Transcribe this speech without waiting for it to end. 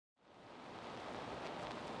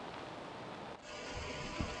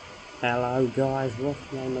Hello guys, Ross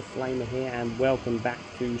the Flamer here and welcome back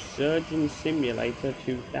to Surgeon Simulator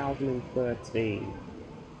 2013.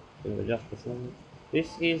 Gonna adjust the sound. This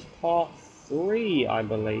is part 3, I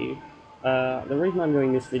believe. The reason I'm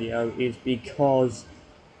doing this video is because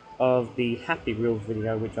of the Happy Wheels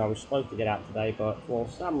video which I was supposed to get out today, but for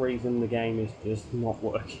some reason the game is just not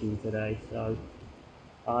working today, so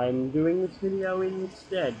I'm doing this video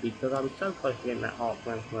instead because I was so close to getting that heart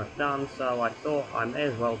transplant done, so I thought I may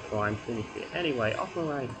as well try and finish it. Anyway,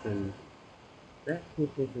 operations. Let's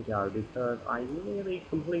give this a go because I nearly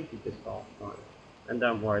completed this last time. And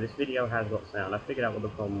don't worry, this video has got sound. I figured out what the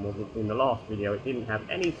problem was in the last video. It didn't have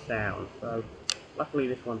any sound, so luckily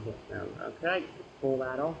this one has sound. Okay, pull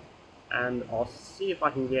that off, and I'll see if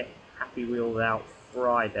I can get Happy Wheels out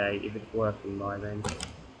Friday if it's working by then.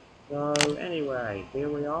 So anyway, here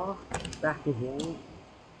we are, back again,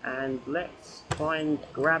 and let's try and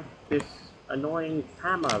grab this annoying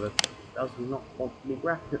hammer that does not want to be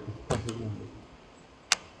grabbed at this moment.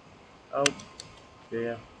 Oh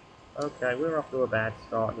dear. Okay, we're off to a bad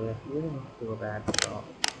start here. We're off to a bad start.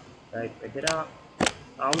 Okay, pick it up.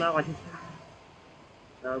 Oh no, I just...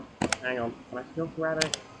 No, hang on. Can I still grab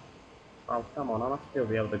it? Oh, come on, I must still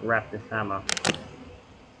be able to grab this hammer.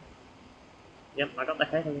 Yep, I got the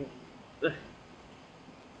head of it.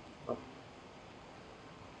 Ugh.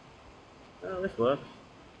 Oh, this works.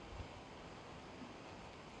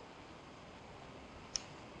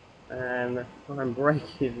 And let's try and break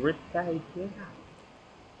his ribcage, yeah.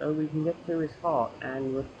 So we can get to his heart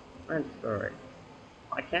and transfer it.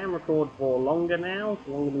 I can record for longer now,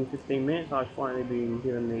 longer than 15 minutes. I've finally been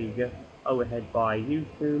given the go-ahead by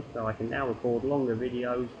YouTube, so I can now record longer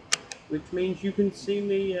videos, which means you can see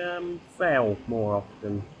me fail more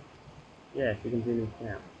often. Yes, you can see me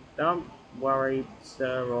fail. Don't worry,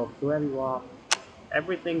 sir, or whoever you are.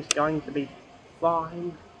 Everything's going to be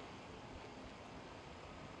fine.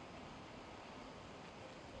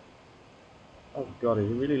 Oh god, has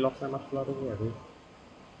he really lost that much blood already?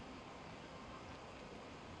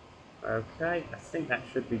 Okay, I think that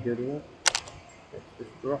should be good enough. Let's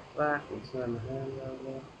just drop that and turn the hand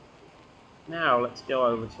over. Now let's go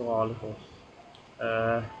over to our little,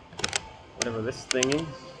 whatever this thing is.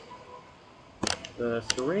 The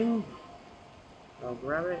syringe. I'll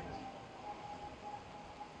grab it.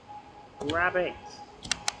 Grab it!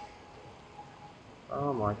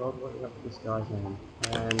 Oh my god, what is up with this guy's name?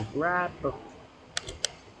 And grab the...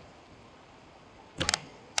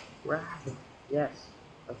 Grab it. Yes.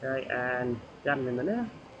 Okay, and jab him in the neck.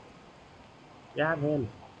 Jab him.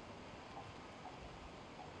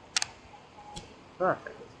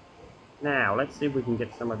 Perfect. Now, let's see if we can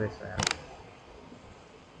get some of this out.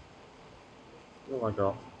 What have I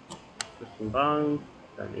got? Just some bone.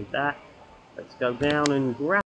 Don't need that. Let's go down and grab